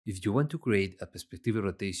If you want to create a perspective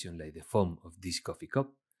rotation like the foam of this coffee cup,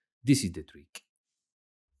 this is the trick.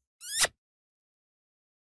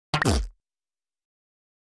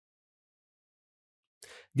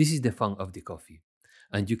 This is the foam of the coffee,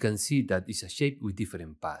 and you can see that it's a shape with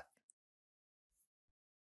different paths.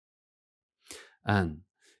 And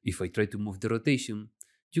if I try to move the rotation,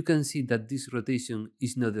 you can see that this rotation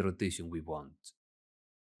is not the rotation we want.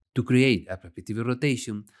 To create a perspective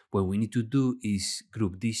rotation, what we need to do is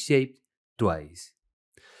group this shape twice.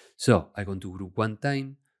 So I'm going to group one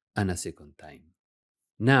time and a second time.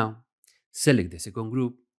 Now, select the second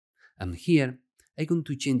group, and here I'm going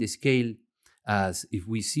to change the scale as if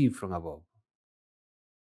we see from above.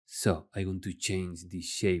 So I'm going to change the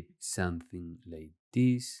shape something like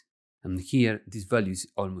this. And here, this value is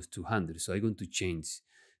almost 200, so I'm going to change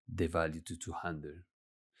the value to 200,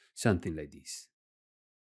 something like this.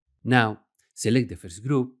 Now, select the first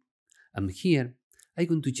group, and here, I'm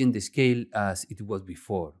going to change the scale as it was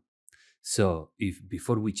before. So if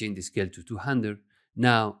before we change the scale to 200,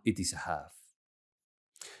 now it is a half.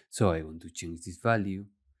 So I want to change this value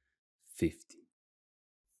 50.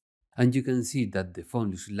 And you can see that the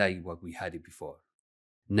font looks like what we had it before.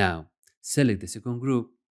 Now, select the second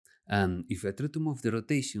group, and if I try to move the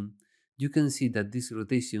rotation, you can see that this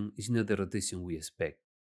rotation is not the rotation we expect.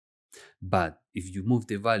 But if you move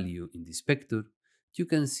the value in the inspector, you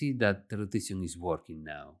can see that the rotation is working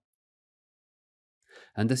now.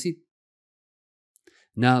 And that's it.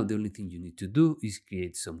 Now the only thing you need to do is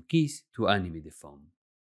create some keys to animate the phone.